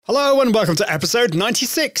Hello and welcome to episode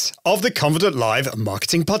 96 of the Confident Live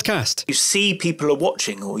Marketing Podcast. You see people are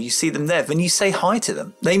watching or you see them there, then you say hi to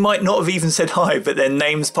them. They might not have even said hi, but their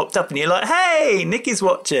name's popped up and you're like, hey, Nicky's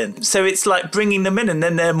watching. So it's like bringing them in and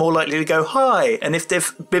then they're more likely to go hi. And if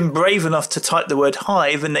they've been brave enough to type the word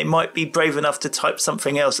hi, then they might be brave enough to type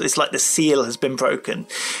something else. It's like the seal has been broken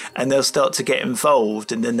and they'll start to get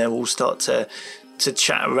involved and then they'll all start to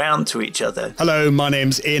chat around to each other. Hello, my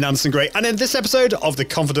name's Ian Anderson-Gray, and in this episode of the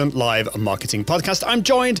Confident Live Marketing Podcast, I'm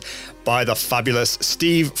joined by the fabulous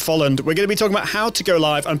Steve Folland. We're going to be talking about how to go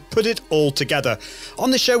live and put it all together.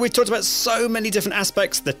 On the show, we've talked about so many different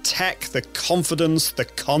aspects, the tech, the confidence, the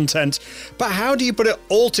content, but how do you put it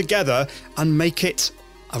all together and make it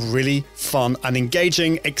a really fun and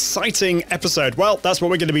engaging, exciting episode? Well, that's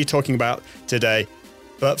what we're going to be talking about today.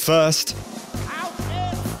 But first...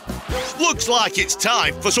 Looks like it's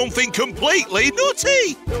time for something completely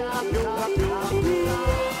nutty.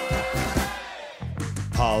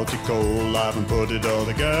 How to go live and put it all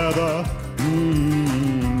together.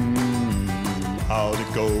 How to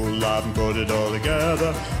go live and put it all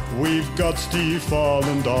together. We've got Steve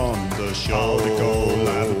Folland on the show. How to go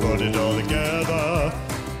live and put it all together.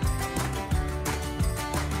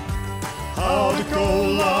 How to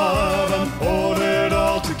go live and put it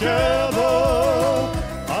all together.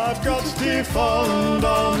 I've got Steve Folland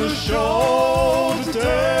on the show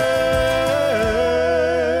today.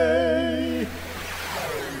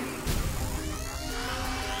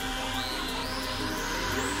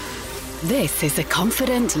 This is the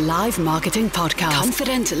Confident Live Marketing Podcast.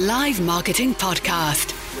 Confident Live Marketing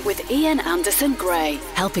Podcast with Ian Anderson-Gray,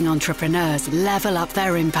 helping entrepreneurs level up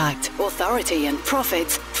their impact, authority and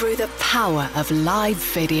profits through the power of live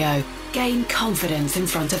video. Gain confidence in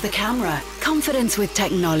front of the camera, confidence with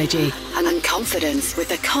technology, and confidence with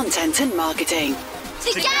the content and marketing.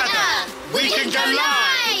 Together, we can go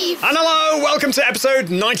live! And hello, welcome to episode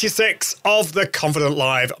 96 of the Confident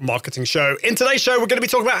Live Marketing Show. In today's show, we're going to be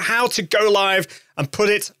talking about how to go live and put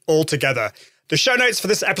it all together. The show notes for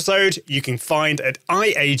this episode you can find at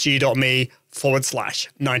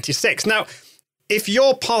iag.me/96. Now, if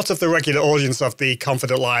you're part of the regular audience of the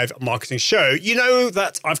Confident Live Marketing Show, you know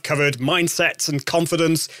that I've covered mindsets and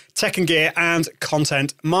confidence, tech and gear, and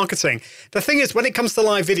content marketing. The thing is, when it comes to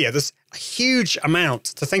live video, there's a huge amount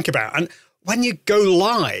to think about. And when you go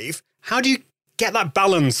live, how do you get that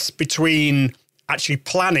balance between actually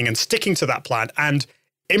planning and sticking to that plan and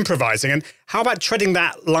improvising? And how about treading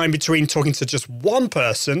that line between talking to just one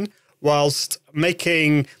person whilst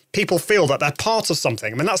making people feel that they're part of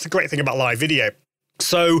something? I mean, that's the great thing about live video.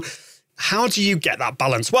 So how do you get that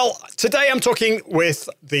balance? Well, today I'm talking with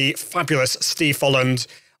the fabulous Steve Folland,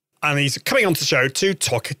 and he's coming onto the show to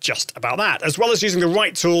talk just about that, as well as using the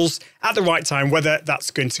right tools at the right time, whether that's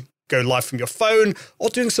going to go live from your phone or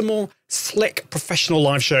doing some more slick professional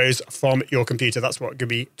live shows from your computer. That's what we're going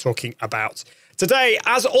to be talking about today.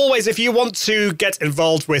 As always, if you want to get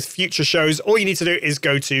involved with future shows, all you need to do is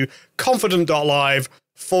go to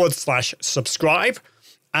confident.live/subscribe.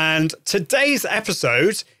 And today's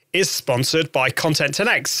episode is sponsored by Content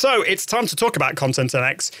 10X. So it's time to talk about Content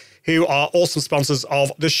 10X, who are awesome sponsors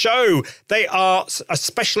of the show. They are a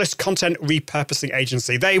specialist content repurposing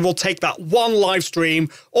agency. They will take that one live stream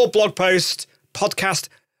or blog post, podcast,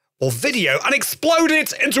 or video and explode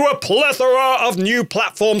it into a plethora of new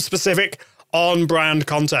platform-specific on-brand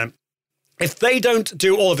content. If they don't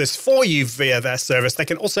do all of this for you via their service, they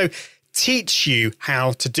can also teach you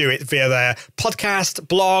how to do it via their podcast,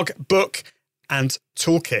 blog, book, and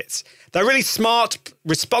toolkit. They're really smart,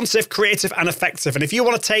 responsive, creative, and effective. And if you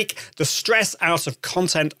want to take the stress out of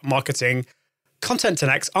content marketing, Content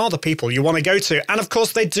 10X are the people you want to go to. And of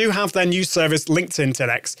course, they do have their new service, LinkedIn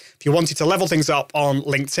 10X. If you wanted to level things up on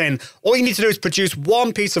LinkedIn, all you need to do is produce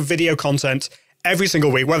one piece of video content every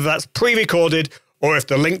single week, whether that's pre-recorded or if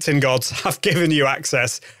the LinkedIn gods have given you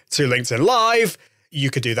access to LinkedIn Live, you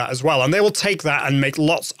could do that as well. And they will take that and make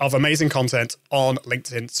lots of amazing content on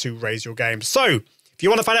LinkedIn to raise your game. So if you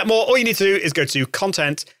want to find out more, all you need to do is go to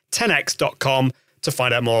content10x.com to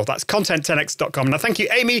find out more. That's content10x.com. Now, thank you,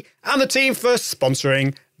 Amy and the team, for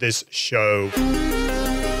sponsoring this show.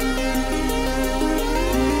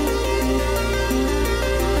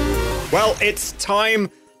 Well, it's time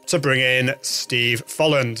to bring in Steve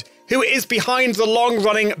Folland, who is behind the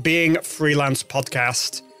long-running Being Freelance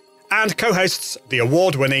podcast and co-hosts the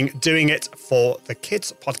award-winning Doing It for the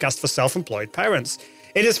Kids podcast for self-employed parents.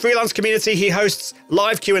 In his freelance community, he hosts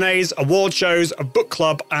live Q&As, award shows, a book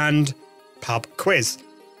club, and pub quiz.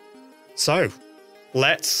 So,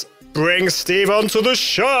 let's bring Steve onto the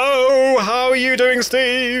show. How are you doing,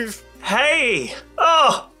 Steve? Hey!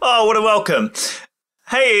 Oh, what a welcome.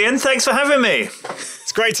 Hey, Ian, thanks for having me.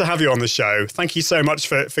 It's great to have you on the show. Thank you so much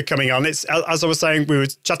for coming on. It's, as I was saying, we were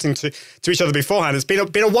chatting to each other beforehand. It's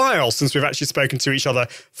been a while since we've actually spoken to each other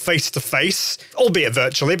face to face, albeit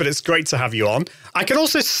virtually, but it's great to have you on. I can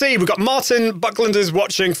also see we've got Martin Buckland is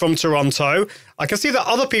watching from Toronto. I can see that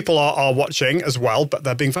other people are watching as well, but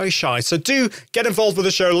they're being very shy. So do get involved with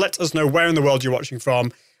the show. Let us know where in the world you're watching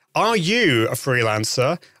from. Are you a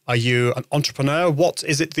freelancer? Are you an entrepreneur? What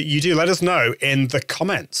is it that you do? Let us know in the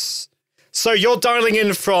comments. So you're dialing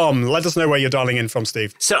in from, let us know where you're dialing in from,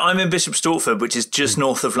 Steve. So I'm in Bishop Stortford, which is just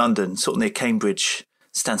north of London, sort of near Cambridge,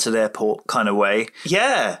 Stansted Airport kind of way.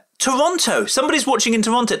 Yeah. Toronto. Somebody's watching in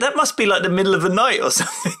Toronto. That must be like the middle of the night or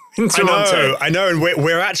something in Toronto. I know. And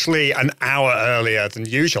we're actually an hour earlier than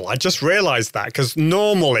usual. I just realised that because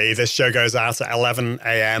normally this show goes out at 11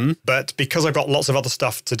 a.m. But because I've got lots of other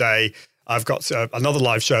stuff today, I've got another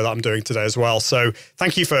live show that I'm doing today as well. So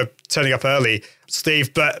thank you for turning up early,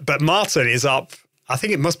 Steve. But Martin is up, I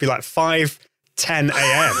think it must be like 5:10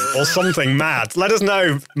 a.m. or something mad. Let us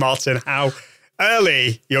know, Martin, how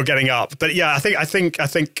early you're getting up. But yeah, I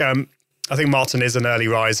think Martin is an early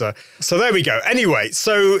riser. So there we go. Anyway,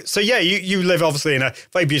 so yeah, you live obviously in a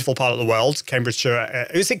very beautiful part of the world, Cambridgeshire.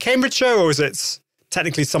 Is it Cambridgeshire or is it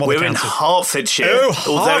technically some other county? We're in Hertfordshire.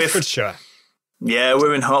 Oh, Hertfordshire. Yeah,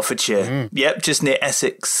 we're in Hertfordshire. Yep, just near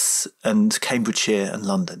Essex and Cambridgeshire and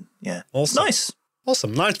London. Yeah, awesome. Nice.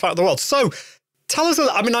 Awesome, nice part of the world. So tell us,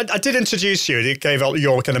 I did introduce you, you gave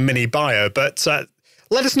your kind of mini bio, but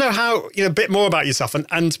let us know how, a bit more about yourself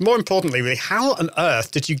and more importantly, really, how on earth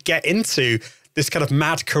did you get into this kind of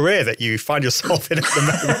mad career that you find yourself in at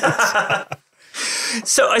the moment?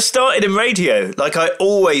 So I started in radio. Like I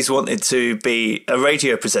always wanted to be a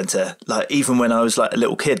radio presenter. Like even when I was like a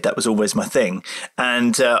little kid, that was always my thing.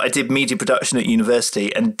 And I did media production at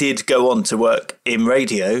university and did go on to work in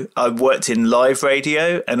radio. I worked in live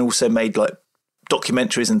radio and also made like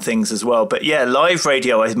documentaries and things as well. But yeah, live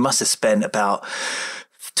radio, I must have spent about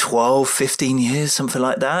 12, 15 years, something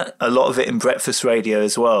like that. A lot of it in breakfast radio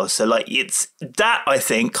as well. So like it's that I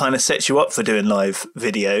think kind of sets you up for doing live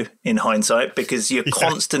video in hindsight because you're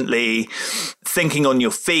constantly thinking on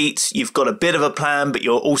your feet. You've got a bit of a plan, but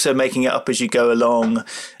you're also making it up as you go along.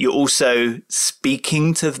 You're also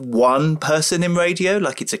speaking to one person in radio.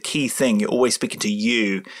 Like it's a key thing. You're always speaking to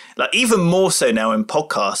you. Like even more so now in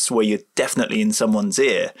podcasts where you're definitely in someone's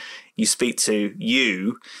ear. You speak to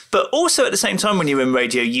you, but also at the same time when you're in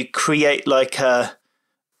radio, you create like a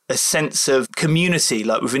sense of community,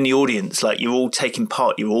 like within the audience, like you're all taking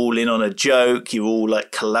part, you're all in on a joke, you're all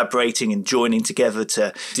like collaborating and joining together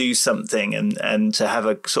to do something and to have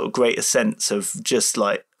a sort of greater sense of just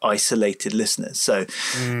like isolated listeners. So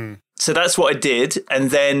that's what I did. And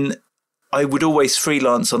then I would always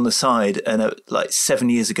freelance on the side. And like 7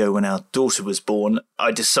 years ago when our daughter was born,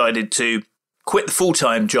 I decided to quit the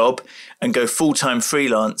full-time job and go full-time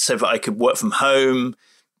freelance so that I could work from home,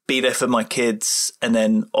 be there for my kids. And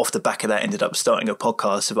then off the back of that, ended up starting a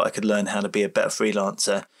podcast so that I could learn how to be a better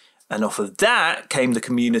freelancer. And off of that came the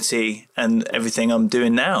community and everything I'm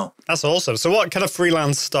doing now. That's awesome. So what kind of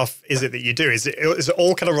freelance stuff is it that you do? Is it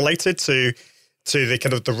all kind of related to the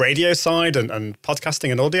kind of the radio side and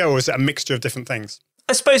podcasting and audio, or is it a mixture of different things?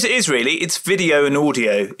 I suppose it is really. It's video and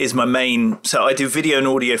audio is my main. So I do video and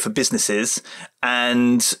audio for businesses.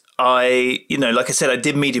 And I, like I said, I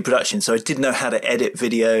did media production. So I did know how to edit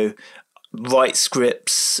video, write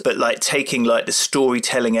scripts, but like taking like the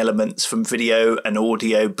storytelling elements from video and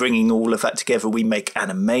audio, bringing all of that together. We make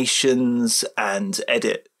animations and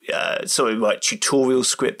edit, write tutorial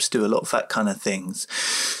scripts, do a lot of that kind of things.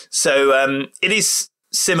 So it is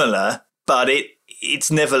similar, but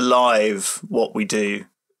it's never live what we do,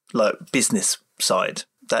 like business side.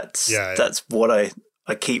 That's what I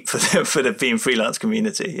keep for the being freelance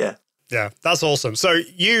community. Yeah. Yeah, that's awesome. So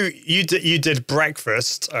you did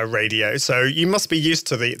breakfast radio, so you must be used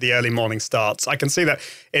to the early morning starts. I can see that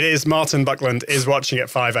it is Martin Buckland is watching at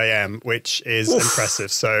 5 a.m., which is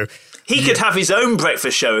impressive. So he could have his own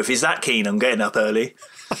breakfast show if he's that keen on getting up early.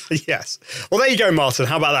 Yes. Well, there you go, Martin.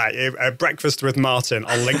 How about that? Breakfast with Martin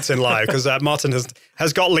on LinkedIn Live, because Martin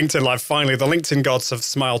has got LinkedIn Live finally. The LinkedIn gods have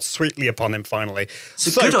smiled sweetly upon him finally. It's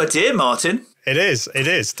a good idea, Martin. It is,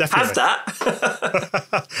 definitely. Have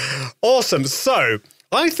that. Awesome. So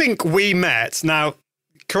I think we met. Now,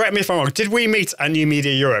 correct me if I'm wrong. Did we meet at New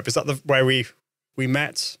Media Europe? Is that where we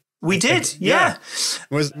met? We did, yeah.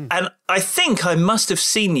 And I think I must have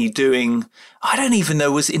seen you doing, I don't even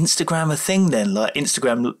know, was Instagram a thing then? Like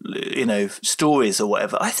Instagram, stories or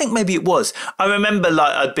whatever. I think maybe it was. I remember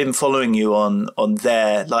like I'd been following you on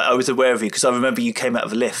there. Like I was aware of you because I remember you came out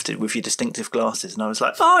of a lift with your distinctive glasses and I was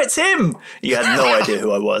like, oh, it's him. You had no idea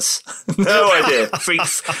who I was. No idea.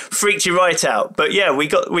 Freaked you right out. But yeah,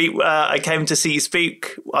 I came to see you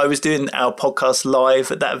speak. I was doing our podcast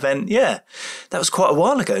live at that event. Yeah, that was quite a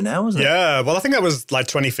while ago now, wasn't it? Yeah, well, I think that was like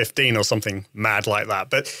 2015 or something mad like that.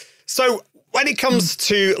 But so when it comes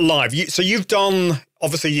to live, you've done,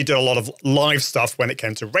 obviously you did a lot of live stuff when it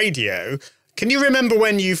came to radio. Can you remember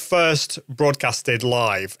when you first broadcasted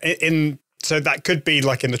live? So that could be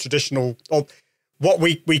like in the traditional, or what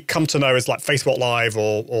we come to know as like Facebook Live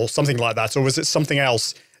or something like that, or was it something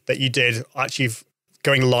else that you did actually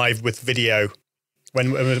going live with video?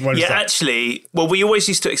 When was that? Actually, well, we always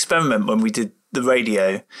used to experiment when we did the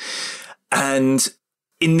radio. And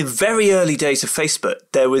in the very early days of Facebook,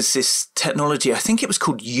 there was this technology, I think it was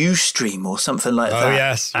called Ustream or something like that. Oh,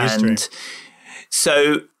 yes, Ustream. And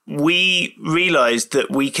so we realized that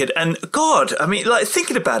we could, and God, I mean, like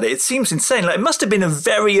thinking about it, it seems insane. Like it must have been a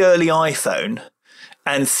very early iPhone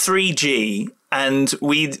and 3G. And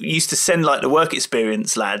we used to send like the work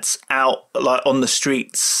experience lads out like on the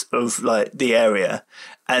streets of like the area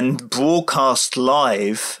and broadcast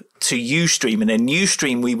live to Ustream, and then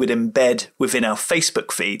Ustream we would embed within our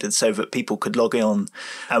Facebook feed, and so that people could log on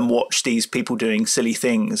and watch these people doing silly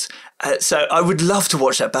things. So I would love to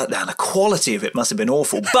watch that back now. The quality of it must have been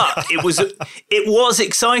awful, but it was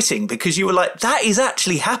exciting because you were like, that is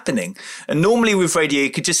actually happening. And normally with radio,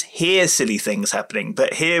 you could just hear silly things happening,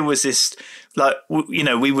 but here was this. Like,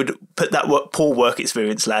 we would put that poor work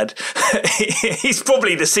experience lad. He's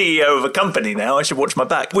probably the CEO of a company now. I should watch my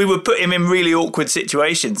back. We would put him in really awkward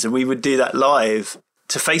situations and we would do that live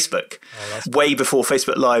to Facebook way before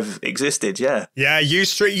Facebook Live existed. Yeah. Yeah.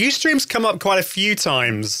 Ustream's come up quite a few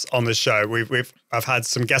times on the show. I've had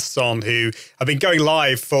some guests on who have been going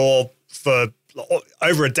live for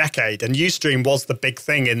over a decade, and Ustream was the big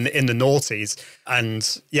thing in the noughties.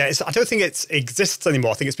 And yeah, I don't think it exists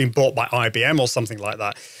anymore. I think it's been bought by IBM or something like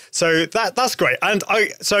that. So that's great. And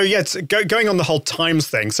going on the whole times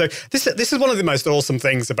thing. So this is one of the most awesome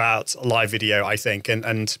things about live video, I think, and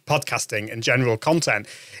podcasting and general content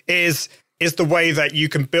is the way that you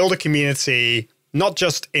can build a community, not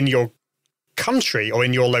just in your country or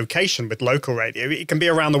in your location with local radio. It can be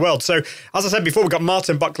around the world. So as I said before, we've got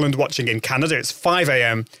Martin Buckland watching in Canada. It's 5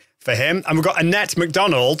 a.m. for him. And we've got Annette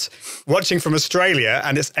McDonald watching from Australia,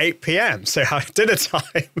 and it's 8 p.m. So dinner time,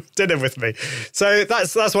 dinner with me. So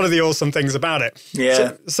that's one of the awesome things about it.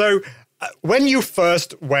 Yeah. So when you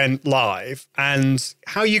first went live, and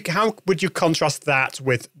how would you contrast that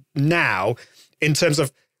with now in terms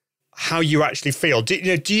of how you actually feel?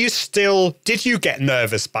 Did you get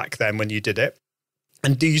nervous back then when you did it?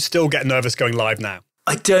 And do you still get nervous going live now?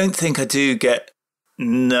 I don't think I do get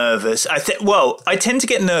nervous. I tend to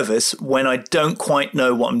get nervous when I don't quite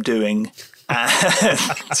know what I'm doing. And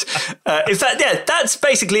in fact, yeah, that's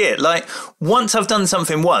basically it. Like once I've done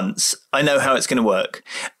something once, I know how it's going to work.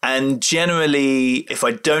 And generally, if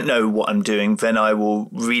I don't know what I'm doing, then I will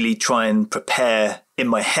really try and prepare in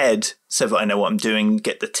my head so that I know what I'm doing,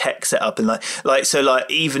 get the tech set up. And like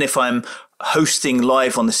even if I'm hosting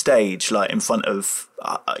live on the stage, like in front of,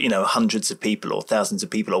 hundreds of people or thousands of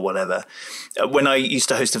people or whatever, when I used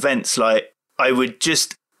to host events, like I would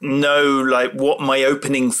just know like what my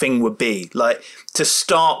opening thing would be, like to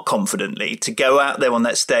start confidently, to go out there on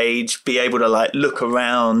that stage, be able to like look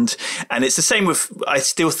around. And it's the same with, I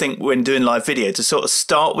still think when doing live video, to sort of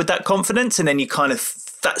start with that confidence, and then you kind of,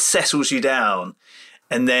 that settles you down,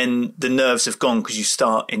 and then the nerves have gone because you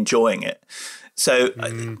start enjoying it. So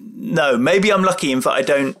no, maybe I'm lucky in that I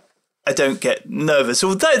don't get nervous.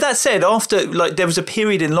 Although that said, after like there was a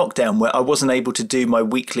period in lockdown where I wasn't able to do my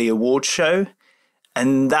weekly award show.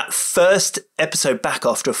 And that first episode back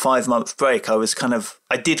after a 5-month break,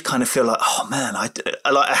 I did kind of feel like, oh man, I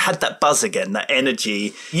had that buzz again, that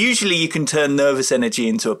energy. Usually you can turn nervous energy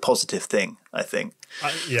into a positive thing, I think.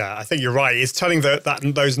 Yeah, I think you're right. It's turning that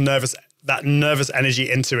nervous energy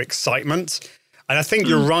into excitement. And I think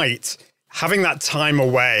you're right. Having that time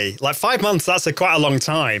away, like 5 months, that's quite a long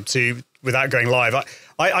time without going live.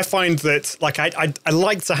 I find that like I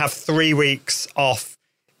like to have 3 weeks off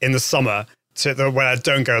in the summer when I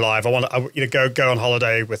don't go live. I want to go on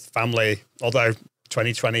holiday with family, although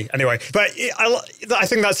 2020 anyway. But I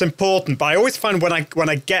think that's important. But I always find when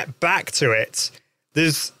I get back to it,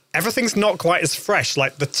 everything's not quite as fresh.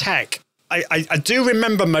 Like the tech I do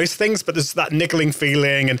remember most things, but there's that niggling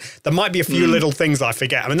feeling, and there might be a few little things I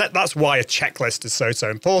forget. I mean, that's why a checklist is so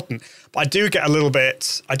important. But I do get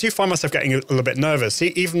I do find myself getting a little bit nervous,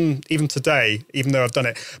 even today, even though I've done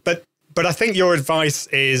it. But I think your advice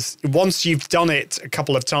is once you've done it a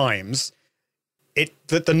couple of times,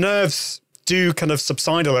 that the nerves do kind of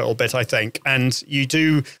subside a little bit, I think, and you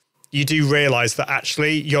do realize that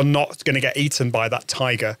actually you're not going to get eaten by that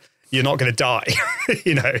tiger. You're not going to die,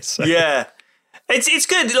 So. Yeah, it's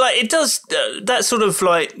good. Like it does that sort of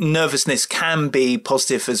like nervousness can be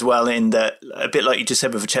positive as well. In that, a bit like you just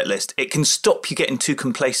said with a checklist, it can stop you getting too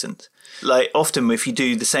complacent. Like often, if you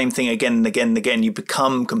do the same thing again and again and again, you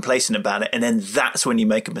become complacent about it, and then that's when you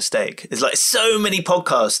make a mistake. There's like so many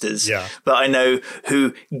podcasters that I know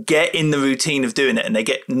who get in the routine of doing it, and they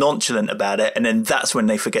get nonchalant about it, and then that's when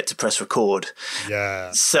they forget to press record.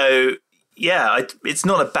 Yeah. So. Yeah, it's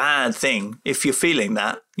not a bad thing. If you're feeling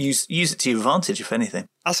that, use it to your advantage, if anything.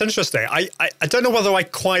 That's interesting. I don't know whether I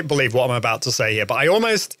quite believe what I'm about to say here, but I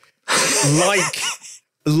almost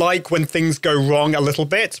like when things go wrong a little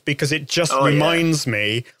bit, because it just reminds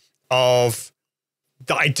me of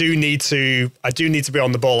that I do need to be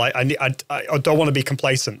on the ball. I don't want to be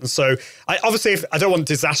complacent. And so I don't want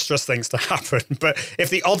disastrous things to happen, but if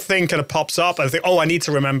the odd thing kind of pops up, I think, I need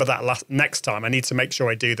to remember that next time. I need to make sure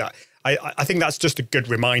I do that. I think that's just a good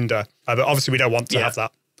reminder. But obviously we don't want to have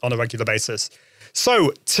that on a regular basis.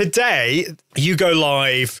 So today you go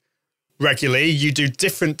live regularly. You do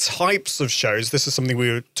different types of shows. This is something we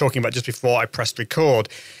were talking about just before I pressed record.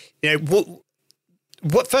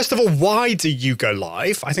 First of all, why do you go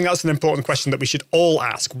live? I think that's an important question that we should all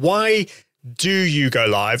ask. Why do you go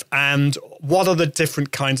live? And what are the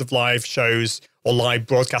different kinds of live shows or live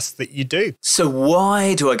broadcasts that you do? So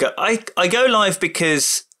why do I go? I go live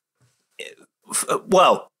because,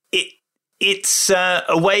 it's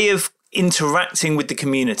a way of interacting with the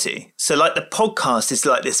community. So like the podcast is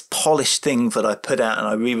like this polished thing that I put out and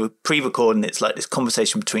I pre-record, and it's like this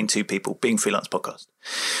conversation between two people, Being Freelance podcast.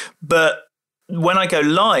 But when I go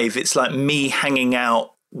live, it's like me hanging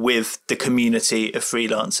out with the community of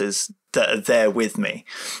freelancers that are there with me.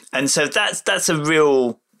 And so that's a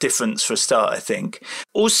real difference for a start, I think.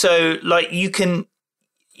 Also, like you can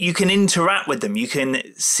interact with them. You can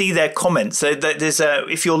see their comments. So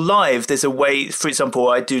if you're live, there's a way, for example,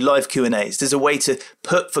 I do live Q&As. There's a way to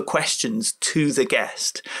put the questions to the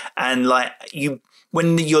guest. And like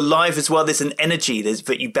when you're live as well, there's an energy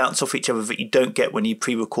that you bounce off each other that you don't get when you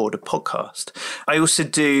pre-record a podcast. I also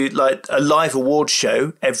do like a live award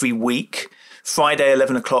show every week. Friday,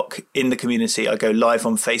 11 o'clock in the community, I go live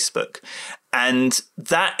on Facebook. And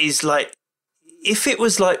that is like, if it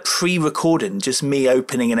was like pre-recording, just me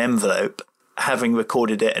opening an envelope, having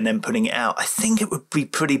recorded it and then putting it out, I think it would be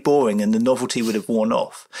pretty boring and the novelty would have worn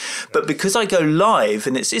off. But because I go live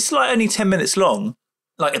and it's like only 10 minutes long,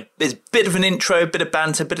 like there's a bit of an intro, a bit of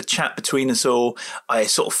banter, a bit of chat between us all. I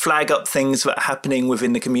sort of flag up things that are happening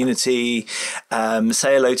within the community,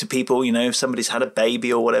 say hello to people, if somebody's had a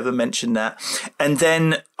baby or whatever, mention that. And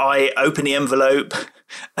then I open the envelope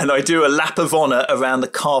and I do a lap of honour around the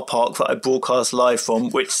car park that I broadcast live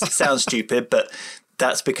from, which sounds stupid, but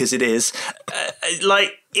that's because it is.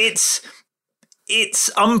 It's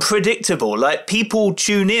unpredictable. Like people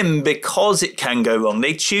tune in because it can go wrong.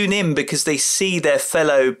 They tune in because they see their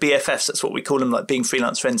fellow BFFs. That's what we call them, like Being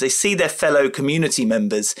Freelance Friends. They see their fellow community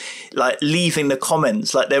members, like leaving the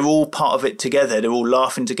comments, like they're all part of it together. They're all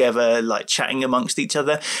laughing together, like chatting amongst each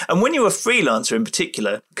other. And when you're a freelancer in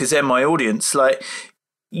particular, because they're my audience, like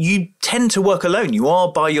you tend to work alone. You are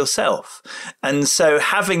by yourself. And so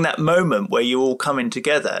having that moment where you're all coming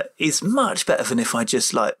together is much better than if I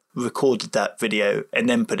just like recorded that video and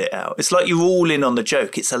then put it out. It's like you're all in on the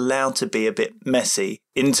joke. It's allowed to be a bit messy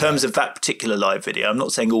in terms of that particular live video. I'm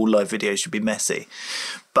not saying all live videos should be messy,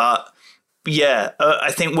 but yeah,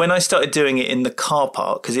 I think when I started doing it in the car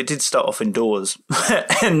park, because it did start off indoors,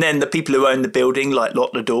 and then the people who own the building like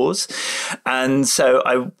locked the doors. And so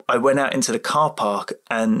I went out into the car park,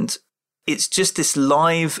 and it's just this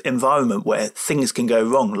live environment where things can go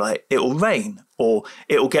wrong. Like it'll rain or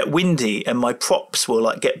it'll get windy and my props will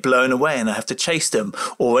like get blown away and I have to chase them,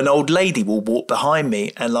 or an old lady will walk behind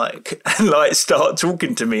me and start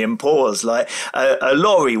talking to me and pause. Like a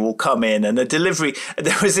lorry will come in and a delivery.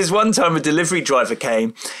 There was this one time a delivery driver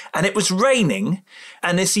came and it was raining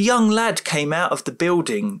and this young lad came out of the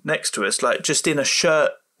building next to us, like just in a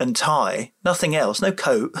shirt and tie, nothing else, no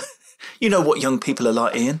coat. You know what young people are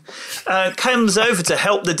like, Ian. Comes over to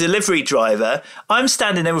help the delivery driver. I'm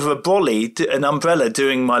standing there with a brolly, an umbrella,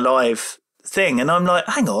 doing my live thing. And I'm like,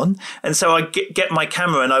 hang on. And so I get my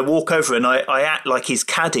camera and I walk over and I act like he's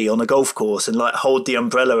caddy on a golf course and like hold the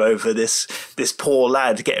umbrella over this poor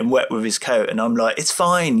lad getting wet with his coat. And I'm like, it's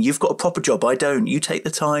fine. You've got a proper job. I don't. You take the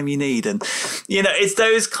time you need. And, you know, it's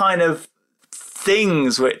those kind of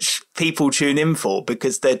things which people tune in for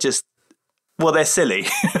because they're just, well, they're silly.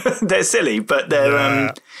 They're silly, but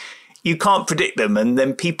they're, you can't predict them. And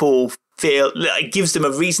then people feel it gives them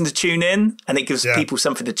a reason to tune in, and it gives people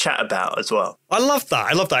something to chat about as well. I love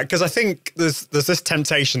that because I think there's this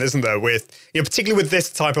temptation, isn't there, with, you know, particularly with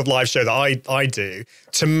this type of live show that I do,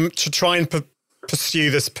 to try and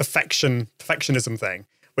pursue this perfectionism thing,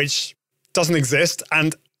 which doesn't exist,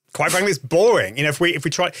 and quite frankly, it's boring. You know, if we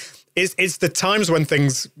try, it's the times when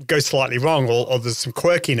things go slightly wrong or there's some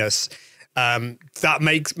quirkiness that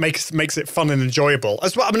makes it fun and enjoyable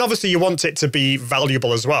as well. I mean, obviously, you want it to be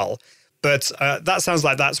valuable as well. But that sounds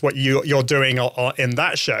like that's what you're doing in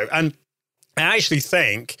that show. And I actually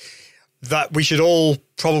think that we should all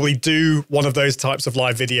probably do one of those types of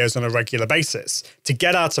live videos on a regular basis to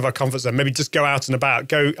get out of our comfort zone, maybe just go out and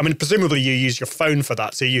about. I mean, presumably you use your phone for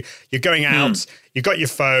that. So you're going out, you've got your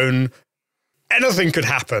phone, anything could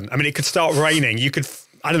happen. I mean, it could start raining. You could,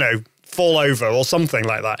 I don't know, fall over or something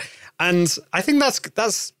like that. And I think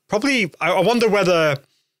that's probably, I wonder whether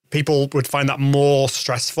people would find that more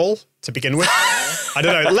stressful to begin with. I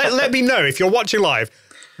don't know. Let me know if you're watching live.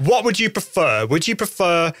 What would you prefer? Would you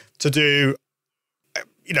prefer to do,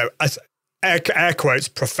 you know, air quotes,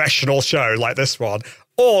 professional show like this one,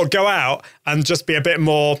 or go out and just be a bit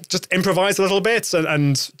more, just improvise a little bit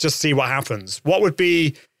and just see what happens? What would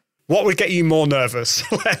get you more nervous?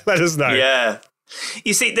 Let us know. Yeah.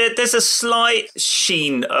 You see, there's a slight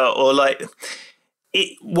sheen or like,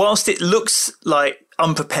 whilst it looks like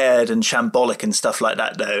unprepared and shambolic and stuff like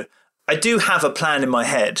that, though, I do have a plan in my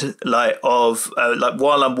head, like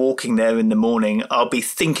while I'm walking there in the morning, I'll be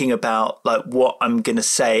thinking about like what I'm going to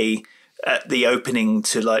say at the opening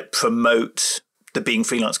to like promote the Being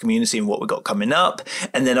Freelance community and what we've got coming up.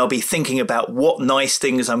 And then I'll be thinking about what nice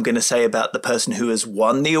things I'm going to say about the person who has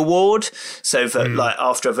won the award. So for like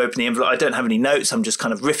after I've opened the envelope, I don't have any notes. I'm just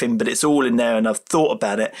kind of riffing, but it's all in there and I've thought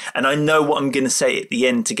about it. And I know what I'm going to say at the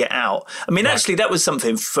end to get out. I mean, actually, that was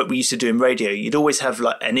something that we used to do in radio. You'd always have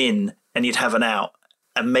like an in and you'd have an out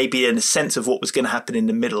and maybe in a sense of what was going to happen in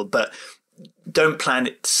the middle, but don't plan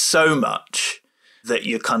it so much that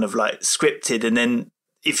you're kind of like scripted. And then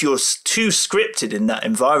if you're too scripted in that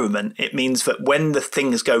environment, it means that when the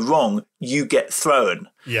things go wrong, you get thrown.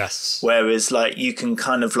 Yes. Whereas like you can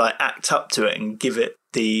kind of like act up to it and give it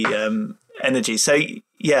the energy. So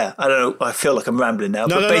yeah, I don't know. I feel like I'm rambling now,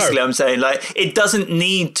 but basically I'm saying like it doesn't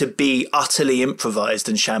need to be utterly improvised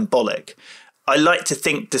and shambolic. I like to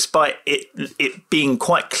think, despite it being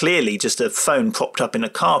quite clearly just a phone propped up in a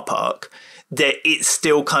car park, that it's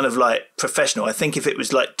still kind of like professional. I think if it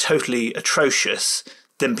was like totally atrocious,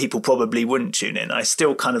 then people probably wouldn't tune in. I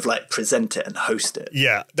still kind of like present it and host it.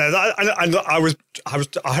 Yeah, I was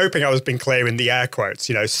hoping I was being clear in the air quotes,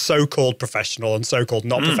 you know, so-called professional and so-called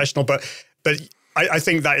not professional, but I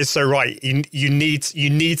think that is so right. You need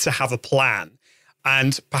to have a plan,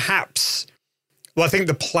 and perhaps, well, I think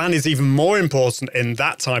the plan is even more important in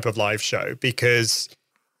that type of live show because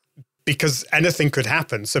anything could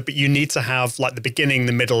happen. So, but you need to have like the beginning,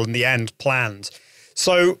 the middle, and the end planned.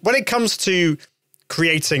 So when it comes to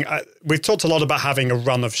creating, we've talked a lot about having a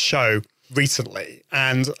run of show recently,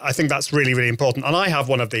 and I think that's really, really important. And I have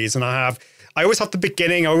one of these, and I always have the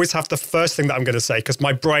beginning, I always have the first thing that I'm going to say, because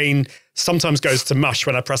my brain sometimes goes to mush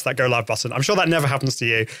when I press that go live button. I'm sure that never happens to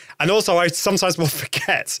you. And also I sometimes will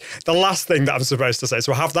forget the last thing that I'm supposed to say.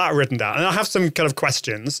 So I have that written down, and I have some kind of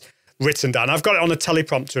questions written down. I've got it on a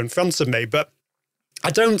teleprompter in front of me, but I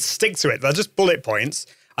don't stick to it. They're just bullet points,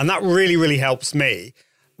 and that really, really helps me.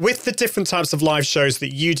 With the different types of live shows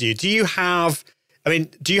that you do you have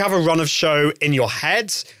a run of show in your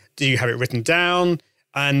head? Do you have it written down?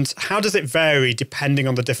 And how does it vary depending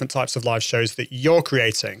on the different types of live shows that you're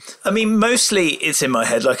creating? I mean, mostly it's in my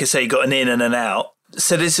head. Like I say, you got an in and an out.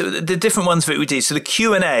 So there's the different ones that we do. So the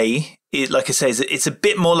Q&A, like I say, it's a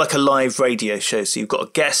bit more like a live radio show. So you've got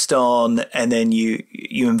a guest on, and then you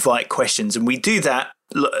invite questions. And we do that,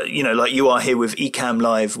 you know, like you are here with Ecamm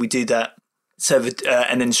Live. We do that. So,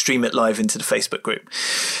 and then stream it live into the Facebook group.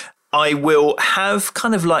 I will have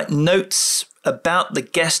kind of like notes about the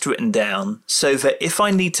guest written down so that if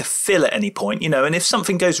I need to fill at any point, you know, and if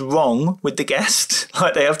something goes wrong with the guest,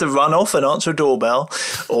 like they have to run off and answer a doorbell,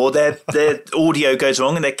 or their audio goes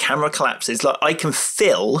wrong and their camera collapses, like I can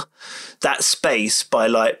fill that space by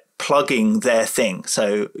like plugging their thing.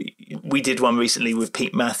 So we did one recently with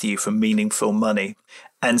Pete Matthew from Meaningful Money.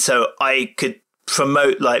 And so I could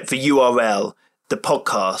promote like the URL, the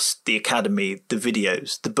podcast, the academy, the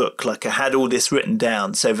videos, the book. Like I had all this written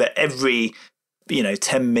down so that every,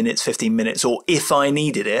 10 minutes, 15 minutes, or if I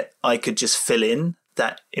needed it, I could just fill in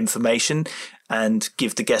that information and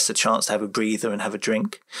give the guests a chance to have a breather and have a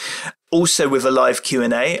drink. Also with a live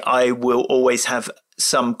Q&A, I will always have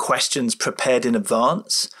some questions prepared in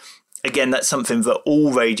advance. Again, that's something that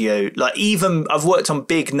all radio, like even I've worked on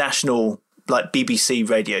big national like BBC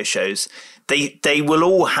radio shows, they will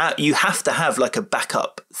all have, you have to have like a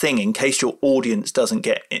backup thing in case your audience doesn't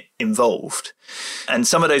get involved. And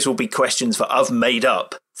some of those will be questions that I've made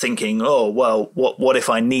up thinking, oh, well, what if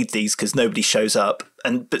I need these because nobody shows up?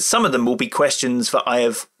 But some of them will be questions that I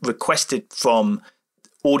have requested from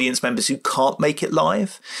audience members who can't make it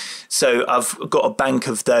live. So I've got a bank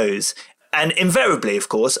of those. And invariably, of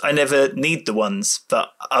course, I never need the ones that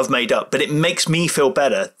I've made up, but it makes me feel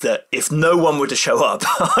better that if no one were to show up,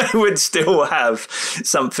 I would still have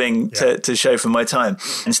something to show for my time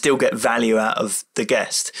and still get value out of the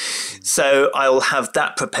guest. So I'll have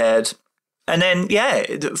that prepared. And then,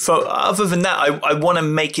 other than that, I want to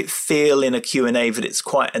make it feel in a Q&A that it's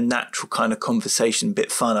quite a natural kind of conversation, a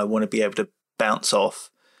bit fun. I want to be able to bounce off.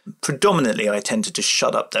 Predominantly, I tend to just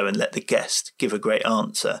shut up, though, and let the guest give a great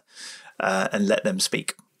answer. And let them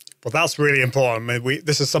speak. Well, that's really important. I mean,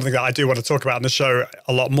 this is something that I do want to talk about on the show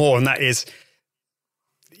a lot more, and that is,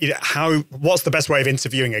 what's the best way of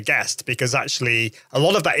interviewing a guest? Because actually, a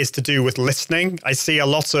lot of that is to do with listening. I see a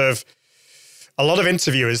lot of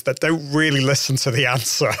interviewers that don't really listen to the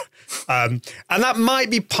answer, and that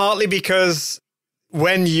might be partly because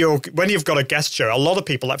when you've got a guest show, a lot of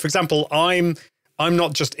people, like for example, I'm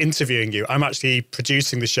not just interviewing you, I'm actually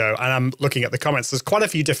producing the show and I'm looking at the comments. There's quite a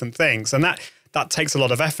few different things and that takes a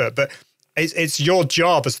lot of effort, but it's your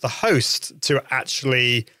job as the host to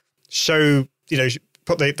actually show,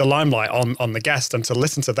 put the limelight on the guest and to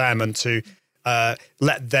listen to them and to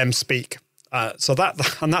let them speak. So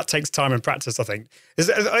that takes time and practice, I think.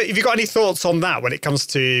 Have you got any thoughts on that when it comes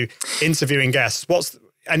to interviewing guests? What's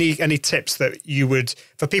any tips that you would,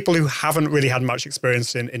 for people who haven't really had much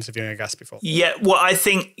experience in interviewing a guest before? Yeah, well, I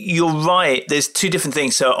think you're right. There's two different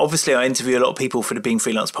things. So obviously I interview a lot of people for the Being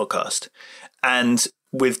Freelance podcast. And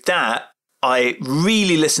with that, I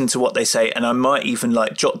really listen to what they say, and I might even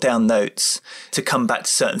like jot down notes to come back to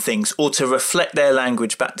certain things or to reflect their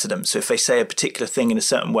language back to them. So if they say a particular thing in a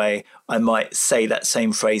certain way, I might say that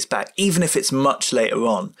same phrase back, even if it's much later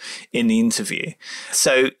on in the interview.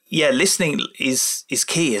 So yeah, listening is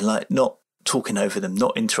key, and like not talking over them,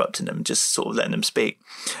 not interrupting them, just sort of letting them speak.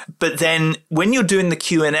 But then when you're doing the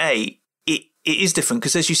Q&A, it is different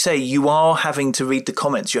because, as you say, you are having to read the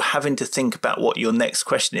comments. You're having to think about what your next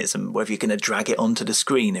question is and whether you're going to drag it onto the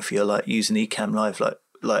screen if you're like using Ecamm Live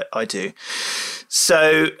like I do.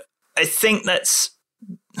 So I think it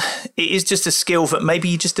is just a skill that maybe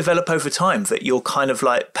you just develop over time, that you're kind of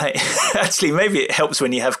like actually maybe it helps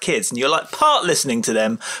when you have kids and you're like part listening to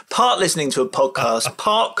them, part listening to a podcast,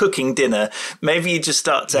 part cooking dinner. Maybe you just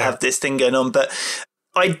start to have this thing going on. But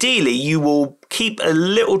ideally, you will keep a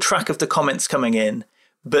little track of the comments coming in,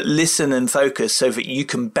 but listen and focus so that you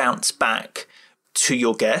can bounce back to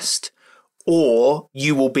your guest, or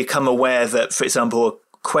you will become aware that, for example, a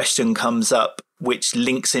question comes up which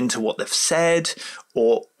links into what they've said,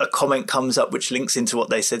 or a comment comes up which links into what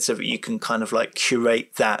they said, so that you can kind of like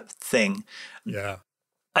curate that thing. Yeah.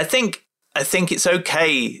 I think it's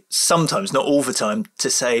okay sometimes, not all the time, to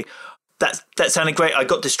say, that sounded great. I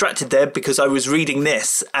got distracted there because I was reading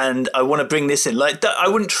this and I want to bring this in. Like that, I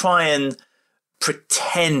wouldn't try and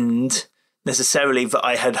pretend necessarily that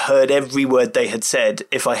I had heard every word they had said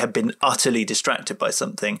if I had been utterly distracted by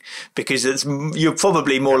something, because you're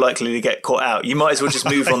probably more likely to get caught out. You might as well just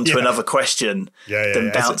move on to another question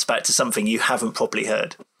than bounce back to something you haven't properly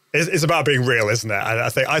heard. It's about being real, isn't it? And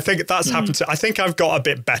I think that's happened to. I think I've got a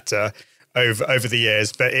bit better over the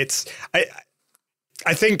years, but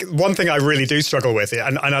I think one thing I really do struggle with,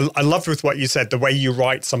 and I loved with what you said, the way you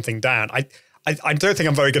write something down. I don't think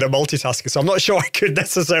I'm very good at multitasking, so I'm not sure I could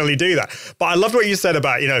necessarily do that. But I loved what you said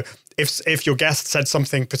about, if your guest said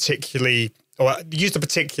something particularly, or used a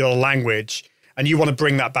particular language, and you want to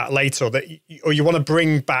bring that back later, or you want to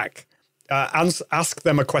bring back, ask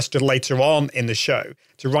them a question later on in the show,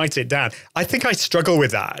 to write it down. I think I struggle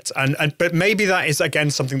with that, but maybe that is again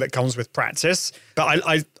something that comes with practice. But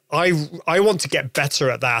I want to get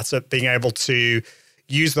better at that, at being able to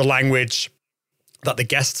use the language that the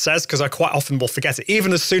guest says, because I quite often will forget it.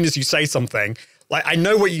 Even as soon as you say something, like I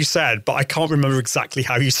know what you said, but I can't remember exactly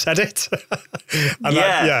how you said it.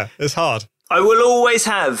 It's hard. I will always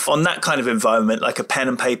have on that kind of environment like a pen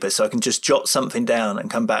and paper so I can just jot something down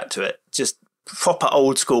and come back to it. Just proper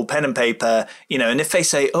old school pen and paper, and if they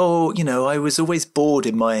say, oh, I was always bored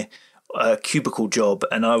in my cubicle job,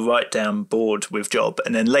 and I write down bored with job,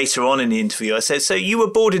 and then later on in the interview I said, so you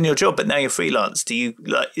were bored in your job but now you're freelance, do you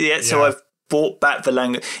so I've brought back the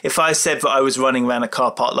language. If I said that I was running around a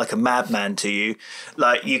car park like a madman to you,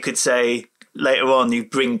 like you could say later on, you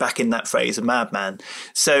bring back in that phrase, a madman.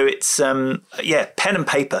 So it's, pen and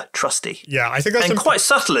paper, trusty. Yeah, I think that's... And quite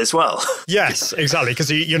subtle as well. Yes, exactly,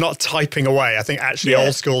 because you're not typing away. I think actually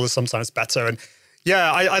old school is sometimes better. And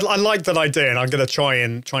yeah, I like that idea, and I'm going to try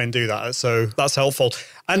and do that. So that's helpful.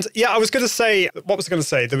 And yeah, I was going to say, what was I going to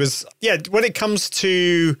say? There was, when it comes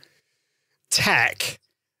to tech...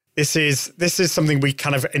 This is something we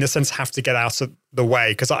kind of, in a sense, have to get out of the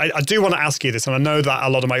way, because I do want to ask you this, and I know that a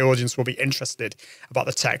lot of my audience will be interested about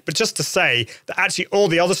the tech. But just to say that actually all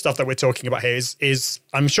the other stuff that we're talking about here is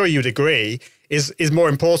I'm sure you'd agree, is more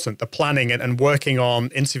important, the planning and working on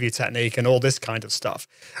interview technique and all this kind of stuff.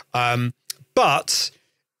 But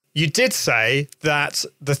you did say that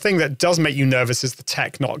the thing that does make you nervous is the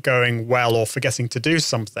tech not going well or forgetting to do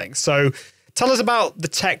something. So tell us about the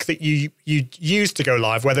tech that you use to go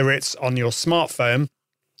live, whether it's on your smartphone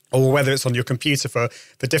or whether it's on your computer for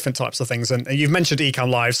different types of things. And you've mentioned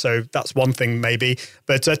Ecamm Live, so that's one thing maybe.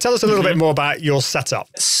 But tell us a little bit more about your setup.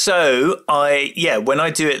 So when I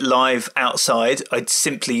do it live outside, I'd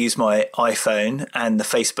simply use my iPhone and the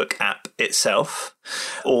Facebook app itself,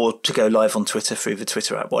 or to go live on Twitter through the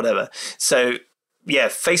Twitter app, whatever. So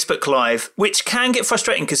Facebook Live, which can get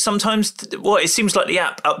frustrating because sometimes, it seems like the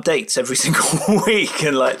app updates every single week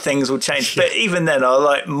and like things will change. But even then, I'll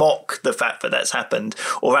like mock the fact that that's happened,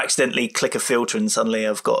 or accidentally click a filter and suddenly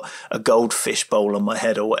I've got a goldfish bowl on my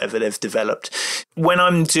head or whatever they've developed. When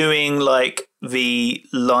I'm doing like the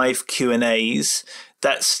live Q&As,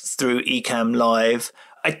 that's through Ecamm Live.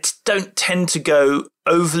 I don't tend to go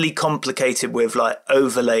overly complicated with like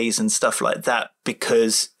overlays and stuff like that,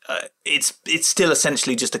 because it's still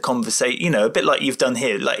essentially just a conversation, a bit like you've done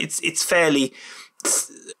here. Like it's fairly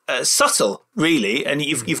subtle, really, and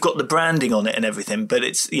you've got the branding on it and everything. But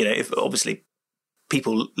it's if obviously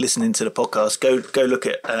people listening to the podcast go look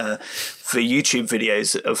at for YouTube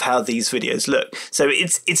videos of how these videos look. So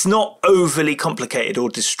it's not overly complicated or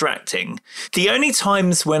distracting. The only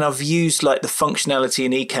times when I've used like the functionality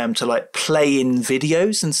in Ecamm to like play in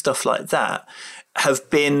videos and stuff like that have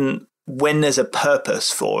been when there's a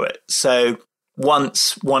purpose for it. So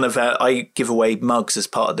once I give away mugs as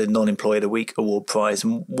part of the Non-Employee of the Week award prize,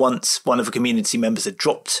 and once one of the community members had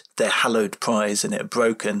dropped their hallowed prize and it had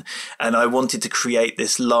broken, and I wanted to create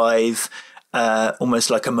this live almost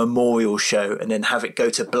like a memorial show, and then have it go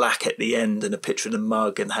to black at the end and a picture of the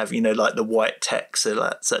mug, and have like the white text, so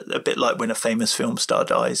that's a bit like when a famous film star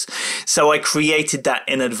dies. So I created that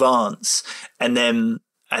in advance and then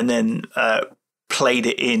played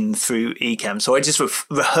it in through Ecamm. So I just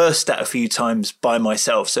rehearsed that a few times by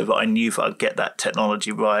myself so that I knew that I'd get that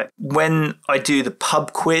technology right. When I do the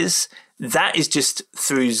pub quiz, that is just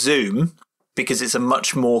through Zoom, because it's a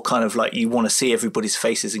much more kind of like you want to see everybody's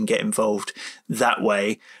faces and get involved that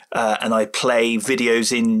way. And I play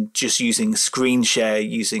videos in just using screen share,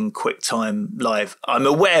 using QuickTime Live. I'm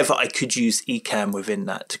aware that I could use Ecamm within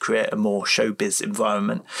that to create a more showbiz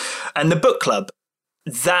environment. And the book club,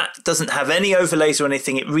 that doesn't have any overlays or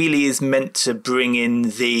anything. It really is meant to bring in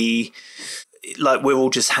the, like, we're all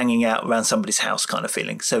just hanging out around somebody's house kind of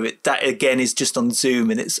feeling. So that again is just on Zoom,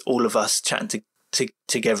 and it's all of us chatting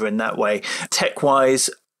together in that way. Tech wise,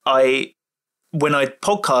 when I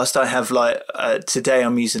podcast, I have like today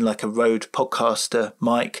I'm using like a Rode Podcaster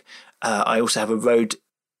mic. I also have a Rode.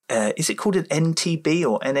 Is it called an NTB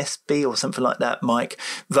or NSB or something like that mic?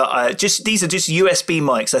 But these are just USB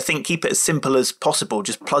mics. I think keep it as simple as possible.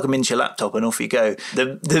 Just plug them into your laptop and off you go.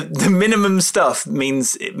 The minimum stuff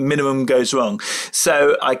means minimum goes wrong.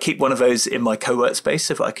 So I keep one of those in my co-work space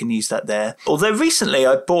so that I can use that there. Although recently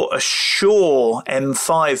I bought a Shure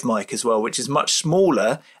M5 mic as well, which is much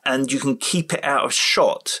smaller and you can keep it out of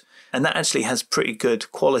shot. And that actually has pretty good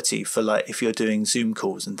quality for like if you're doing Zoom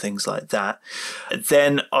calls and things like that.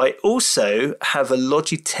 Then I also have a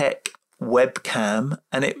Logitech webcam,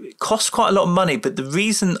 and it costs quite a lot of money. But the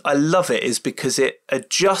reason I love it is because it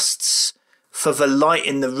adjusts for the light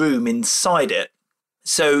in the room inside it.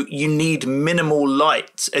 So you need minimal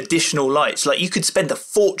lights, additional lights. Like you could spend a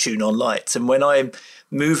fortune on lights. And when I'm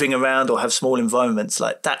moving around or have small environments,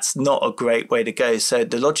 like that's not a great way to go. So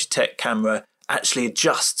the Logitech camera actually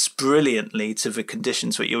adjusts brilliantly to the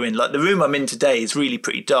conditions that you're in. Like the room I'm in today is really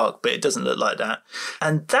pretty dark, but it doesn't look like that.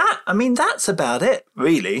 And that's about it,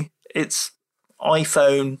 really. It's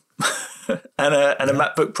iPhone and a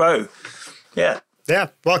MacBook Pro. Yeah. Yeah.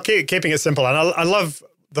 Well, keeping it simple. And I love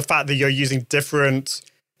the fact that you're using different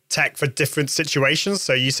tech for different situations.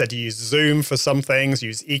 So you said you use Zoom for some things,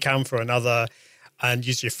 use Ecamm for another, and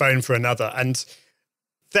use your phone for another. And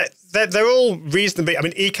they're all reasonably, I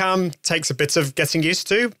mean, Ecamm takes a bit of getting used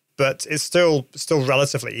to, but it's still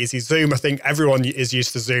relatively easy. Zoom, I think everyone is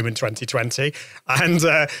used to Zoom in 2020, and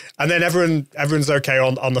then everyone's okay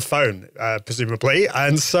on the phone, presumably.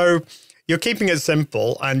 And so you're keeping it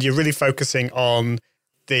simple, and you're really focusing on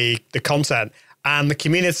the content and the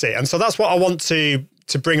community. And so that's what I want to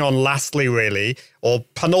bring on lastly, really, or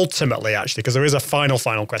penultimately, actually, because there is a final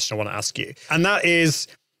question I want to ask you, and that is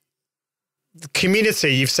the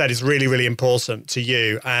community. You've said is really, really important to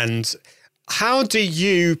you, and how do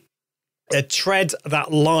you tread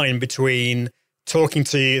that line between talking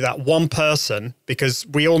to that one person? Because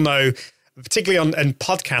we all know, particularly in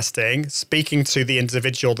podcasting, speaking to the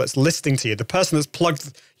individual that's listening to you, the person that's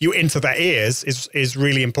plugged you into their ears is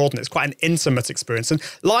really important. It's quite an intimate experience, and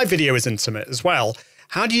live video is intimate as well.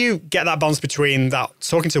 How do you get that balance between that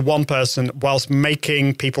talking to one person whilst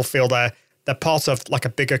making people feel they're part of like a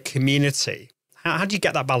bigger community? How do you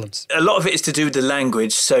get that balance? A lot of it is to do with the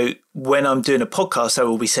language. So when I'm doing a podcast, I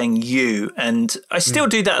will be saying you, and I still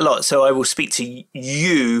do that a lot. So I will speak to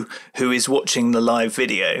you who is watching the live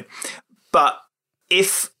video. But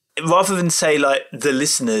if rather than say like the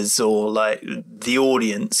listeners or like the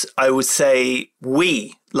audience, I would say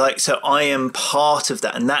we. Like, so I am part of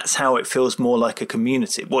that, and that's how it feels more like a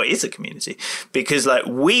community. Well, it is a community because like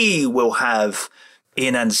we will have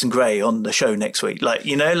Ian Anderson Gray on the show next week. Like,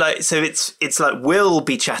 you know, like, so it's like we'll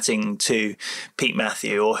be chatting to Pete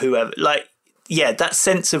Matthew or whoever. Like, yeah, that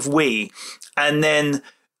sense of we, and then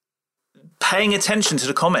paying attention to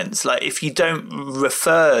the comments. Like, if you don't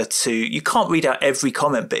refer to, you can't read out every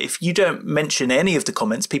comment, but if you don't mention any of the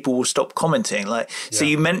comments, people will stop commenting. Like, so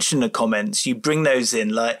you mention the comments, you bring those in,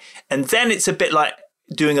 like, and then it's a bit like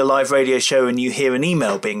doing a live radio show and you hear an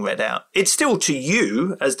email being read out. It's still to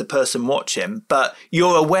you as the person watching, but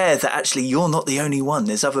you're aware that actually you're not the only one.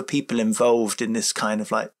 There's other people involved in this kind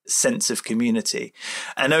of like sense of community.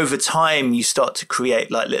 And over time, you start to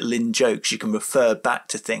create like little in-jokes. You can refer back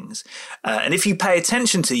to things. And if you pay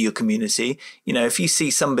attention to your community, you know, if you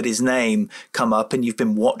see somebody's name come up and you've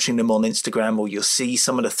been watching them on Instagram, or you'll see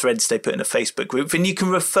some of the threads they put in a Facebook group, then you can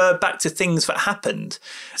refer back to things that happened.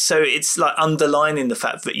 So it's like underlining the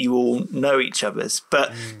fact that you all know each other's.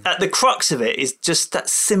 But at the crux of it is just that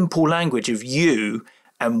simple language of you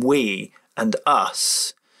and we and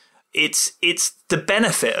us. It's the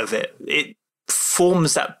benefit of it. It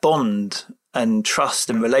forms that bond and trust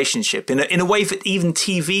and relationship in a way that even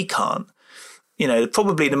TV can't. You know,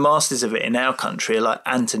 probably the masters of it in our country are like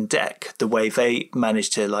Ant and Dec, the way they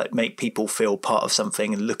manage to like make people feel part of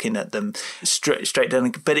something and looking at them straight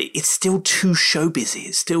down. But it's still too show busy.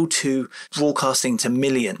 It's still too broadcasting to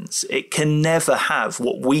millions. It can never have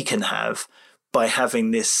what we can have by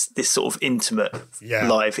having this sort of intimate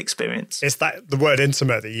live experience. It's that the word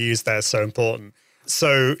intimate that you use there is so important.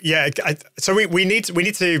 So yeah, so we need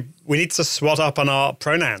to swat up on our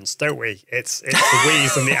pronouns, don't we? It's the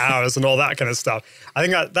we's and the ours and all that kind of stuff. I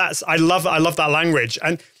think that's I love that language.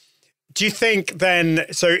 And do you think then?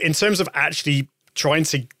 So in terms of actually trying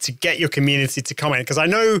to get your community to comment, because I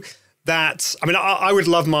know that I would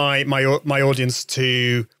love my audience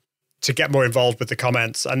to get more involved with the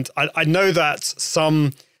comments, and I know that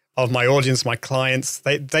some of my audience, my clients,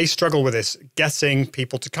 they struggle with this, getting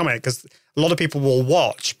people to comment, because a lot of people will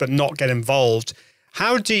watch but not get involved.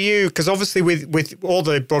 How do you, because obviously with all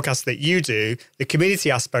the broadcasts that you do, the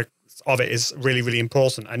community aspect of it is really, really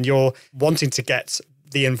important, and you're wanting to get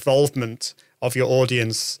the involvement of your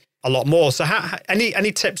audience a lot more. So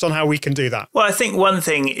any tips on how we can do that? Well, I think one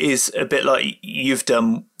thing is a bit like you've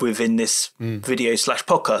done within this video /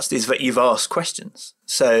 podcast is that you've asked questions.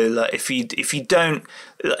 So like if you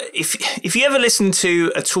ever listen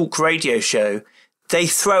to a talk radio show, they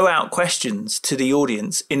throw out questions to the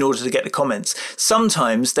audience in order to get the comments.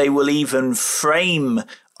 Sometimes they will even frame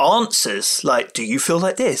answers like, do you feel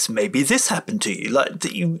like this? Maybe this happened to you. Like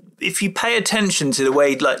if you pay attention to the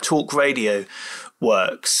way like talk radio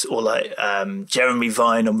works, or like Jeremy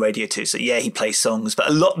Vine on Radio 2. So yeah, he plays songs, but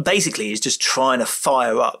a lot basically is just trying to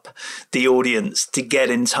fire up the audience to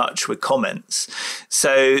get in touch with comments.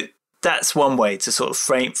 So that's one way to sort of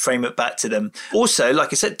frame it back to them. Also,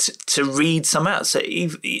 like I said, to read some out. So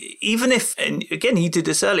even if, and again, you did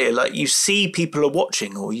this earlier, like you see people are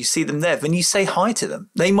watching or you see them there, then you say hi to them.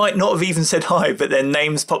 They might not have even said hi, but their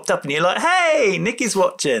names popped up and you're like, hey, Nicky's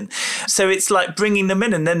watching. So it's like bringing them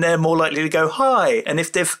in, and then they're more likely to go hi. And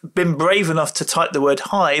if they've been brave enough to type the word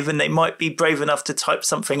hi, then they might be brave enough to type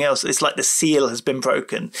something else. It's like the seal has been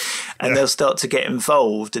broken, and they'll start to get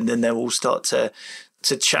involved, and then they'll all start to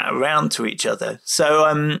chat around to each other. So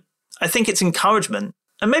I think it's encouragement,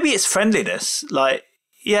 and maybe it's friendliness. But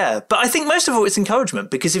I think most of all it's encouragement,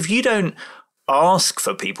 because if you don't ask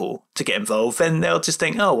for people to get involved, then they'll just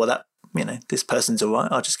think, oh, well, that, this person's all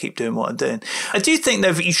right, I'll just keep doing what I'm doing. I do think,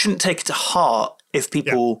 though, that you shouldn't take it to heart if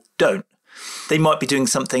people don't. They might be doing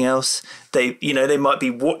something else. They might be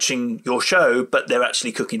watching your show, but they're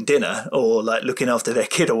actually cooking dinner or like looking after their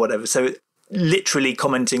kid or whatever. So literally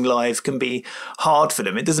commenting live can be hard for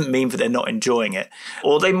them. It doesn't mean that they're not enjoying it.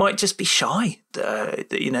 Or they might just be shy.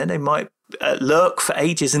 They might lurk for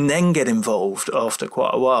ages and then get involved after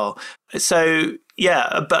quite a while. So,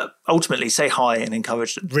 but ultimately say hi and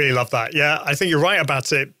encourage them. Really love that. Yeah, I think you're right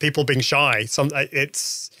about it. People being shy.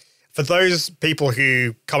 It's for those people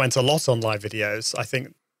who comment a lot on live videos, I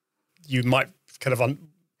think you might kind of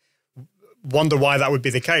wonder why that would be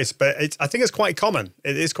the case, but I think it's quite common.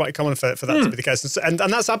 It is quite common for that to be the case, and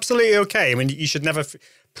that's absolutely okay. I mean, you should never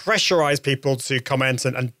pressurize people to comment,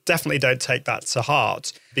 and definitely don't take that to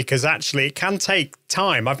heart, because actually it can take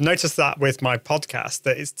time. I've noticed that with my podcast,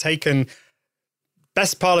 that it's taken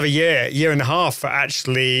best part of a year and a half for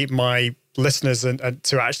actually my listeners and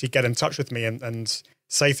to actually get in touch with me and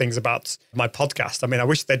say things about my podcast. I mean, I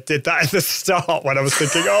wish they did that at the start when I was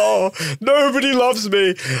thinking, oh, nobody loves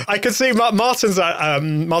me. I could see Martin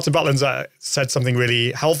Butland said something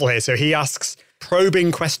really helpful here. So he asks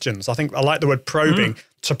probing questions. I think I like the word probing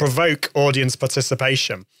to provoke audience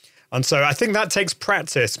participation. And so I think that takes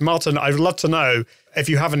practice. Martin, I'd love to know if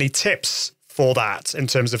you have any tips for that in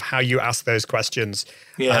terms of how you ask those questions.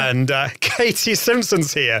 Yeah. And Katie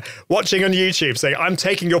Simpson's here watching on YouTube saying, I'm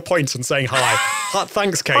taking your point and saying hi.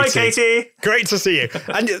 Thanks, Katie. Hi, Katie. Great to see you.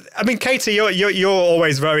 And I mean, Katie, you're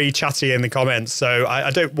always very chatty in the comments, so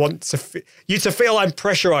I don't want you to feel I'm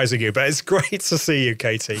pressurizing you, but it's great to see you,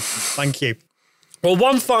 Katie. Thank you. Well,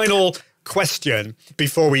 one final question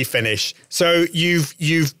before we finish. So you've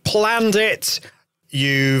planned it,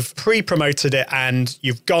 you've pre-promoted it, and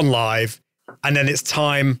you've gone live. And then it's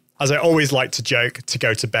time, as I always like to joke, to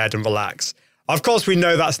go to bed and relax. Of course, we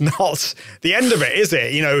know that's not the end of it, is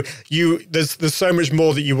it? There's so much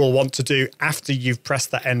more that you will want to do after you've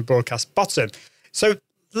pressed that end broadcast button. So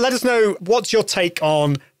let us know, what's your take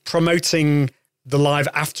on promoting the live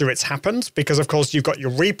after it's happened? Because, of course, you've got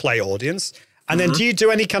your replay audience. And then do you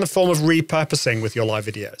do any kind of form of repurposing with your live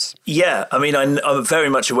videos? Yeah, I mean, I'm very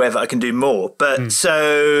much aware that I can do more. But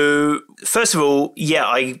so, first of all,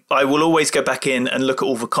 I will always go back in and look at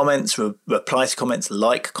all the comments, reply to comments,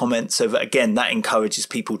 like comments. So that, again, that encourages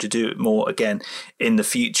people to do it more again in the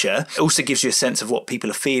future. It also gives you a sense of what people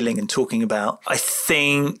are feeling and talking about. I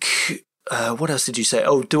think... what else did you say?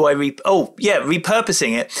 Repurposing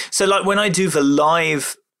it. So like when I do the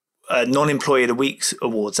live non-employee of the week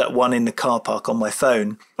awards, that one in the car park on my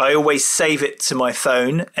phone, I always save it to my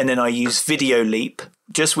phone, and then I use Video Leap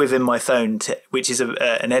just within my phone, which is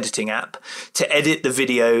an editing app, to edit the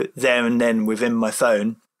video there and then within my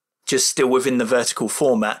phone, just still within the vertical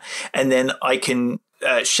format. And then I can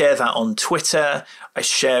share that on Twitter. I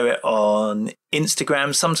share it on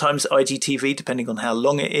Instagram, sometimes IGTV, depending on how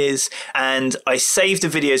long it is. And I save the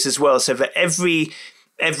videos as well, so that every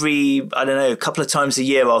I don't know, a couple of times a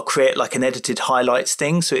year, I'll create like an edited highlights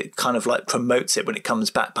thing. So it kind of like promotes it when it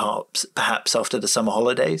comes back, perhaps after the summer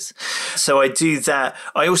holidays. So I do that.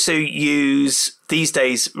 I also use these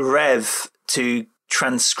days Rev to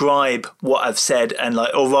transcribe what I've said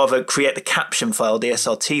or rather create the caption file, the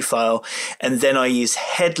SRT file. And then I use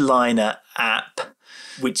Headliner app,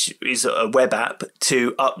 which is a web app,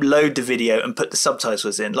 to upload the video and put the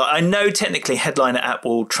subtitles in. Like, I know technically Headliner app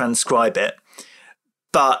will transcribe it,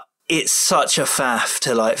 but it's such a faff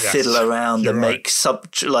to fiddle around and make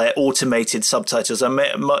automated subtitles.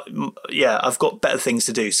 I've got better things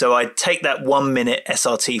to do. So I take that 1 minute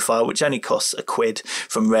SRT file, which only costs £1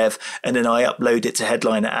 from Rev, and then I upload it to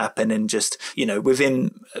Headliner app, and then just,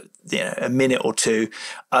 within a minute or two,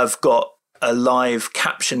 I've got a live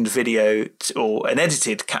captioned video or an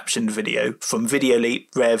edited captioned video from Video Leap,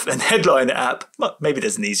 Rev, and Headliner app. Well, maybe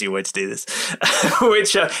there's an easier way to do this.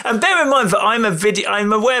 And bear in mind that I'm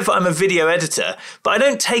aware that I'm a video editor, but I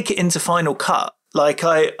don't take it into Final Cut. Like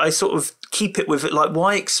I sort of keep it with it. Like,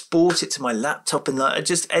 why export it to my laptop and like I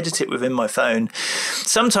just edit it within my phone?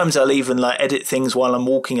 Sometimes I'll even like edit things while I'm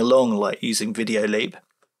walking along, like using Videoleap.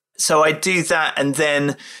 So I do that, and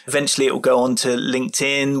then eventually it will go on to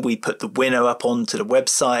LinkedIn. We put the winner up onto the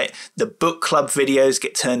website. The book club videos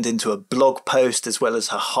get turned into a blog post as well as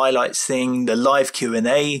a highlights thing. The live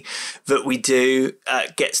Q&A that we do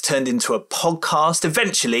gets turned into a podcast.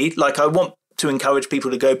 Eventually, like I want to encourage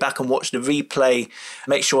people to go back and watch the replay.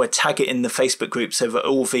 Make sure I tag it in the Facebook group so that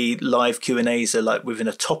all the live Q&As are like within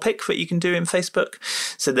a topic that you can do in Facebook.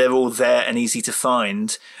 So they're all there and easy to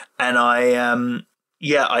find. And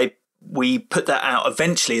we put that out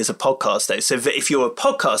eventually as a podcast though. So that if you're a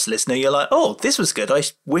podcast listener, you're like, oh, this was good. I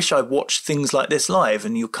wish I watched things like this live,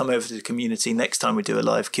 and you'll come over to the community next time we do a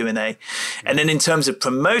live Q&A. And then in terms of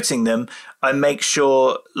promoting them, I make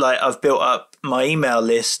sure like I've built up my email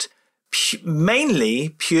list mainly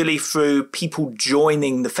purely through people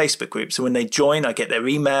joining the Facebook group. So when they join, I get their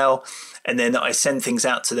email, and then I send things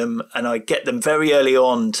out to them, and I get them very early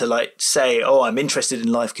on to like say, oh, I'm interested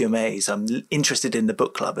in live Q&As, I'm interested in the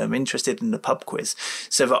book club, I'm interested in the pub quiz,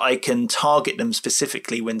 so that I can target them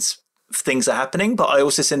specifically when things are happening. But I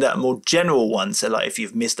also send out a more general one. So like if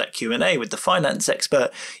you've missed that Q&A with the finance expert,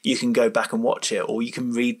 you can go back and watch it, or you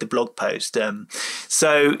can read the blog post.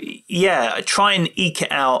 So yeah, I try and eke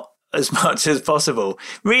it out as much as possible.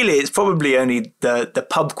 Really, it's probably only the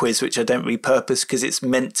pub quiz which I don't repurpose, because it's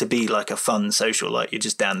meant to be like a fun social, like you're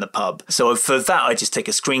just down the pub. So for that, I just take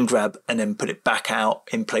a screen grab and then put it back out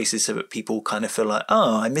in places so that people kind of feel like,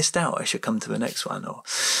 oh, I missed out, I should come to the next one. Or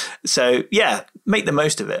so yeah, make the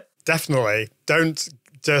most of it. Definitely. Don't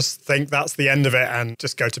just think that's the end of it and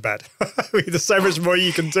just go to bed. There's so much more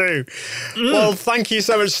you can do. Well, thank you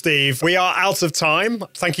so much, Steve. We are out of time.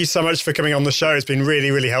 Thank you so much for coming on the show. It's been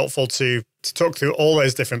really, really helpful to talk through all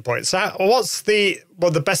those different points. So where's the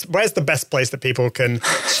best place that people can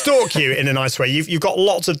stalk you in a nice way? You've got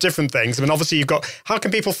lots of different things. I mean, obviously how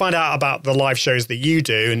can people find out about the live shows that you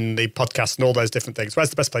do and the podcast and all those different things?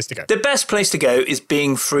 Where's the best place to go? The best place to go is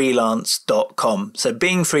beingfreelance.com. So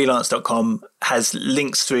beingfreelance.com has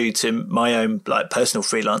links through to my own like personal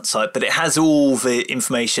freelance site, but it has all the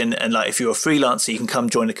information. And like if you're a freelancer, you can come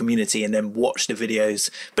join the community and then watch the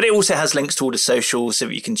videos. But it also has links to all the socials so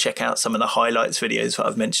that you can check out some of the highlights videos that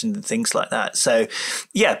I've mentioned and things like that. So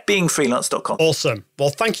yeah, beingfreelance.com. Awesome. Well,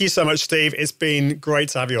 thank you so much, Steve. It's been great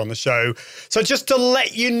to have you on the show. So just to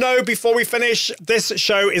let you know before we finish, this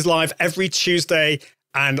show is live every Tuesday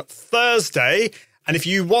and Thursday. And if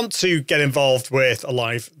you want to get involved with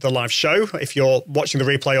the live show, if you're watching the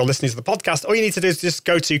replay or listening to the podcast, all you need to do is just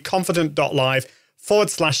go to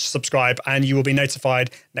confident.live/subscribe, and you will be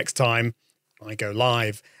notified next time I go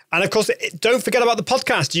live. And of course, don't forget about the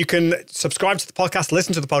podcast. You can subscribe to the podcast,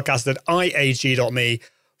 listen to the podcast at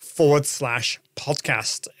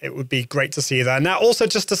iag.me/podcast. It would be great to see you there. Now, also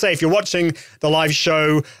just to say, if you're watching the live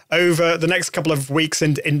show over the next couple of weeks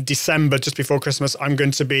in December, just before Christmas, I'm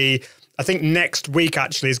going to be, I think next week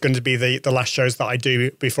actually is going to be the last shows that I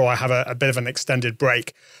do before I have a bit of an extended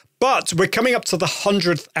break. But we're coming up to the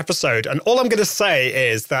 100th episode. And all I'm going to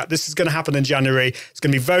say is that this is going to happen in January. It's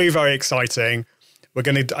going to be very, very exciting. I'm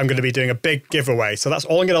going to be doing a big giveaway. So that's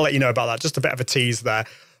all I'm going to let you know about that. Just a bit of a tease there.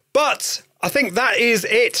 But I think that is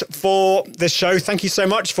it for this show. Thank you so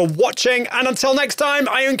much for watching. And until next time,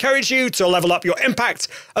 I encourage you to level up your impact,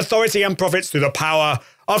 authority, and profits through the power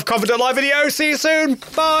of Confident Live Video. See you soon.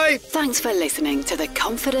 Bye. Thanks for listening to the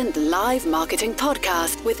Confident Live Marketing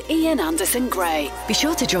Podcast with Ian Anderson Gray. Be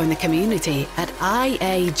sure to join the community at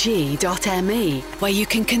iag.me, where you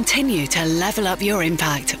can continue to level up your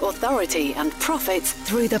impact, authority, and profits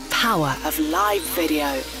through the power of live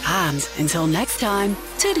video. And until next time,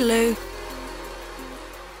 toodaloo.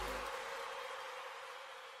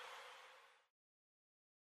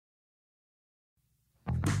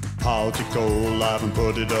 How'd you go live and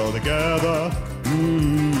put it all together?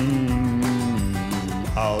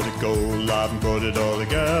 How'd it go live and put it all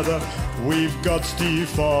together? We've got Steve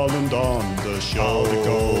Folland on the show. How'd it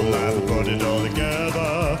go live and put it all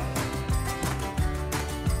together?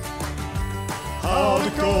 How'd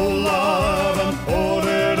it go live and put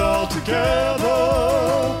it all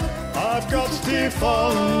together? I've got Steve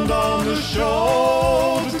Folland on the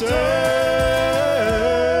show today.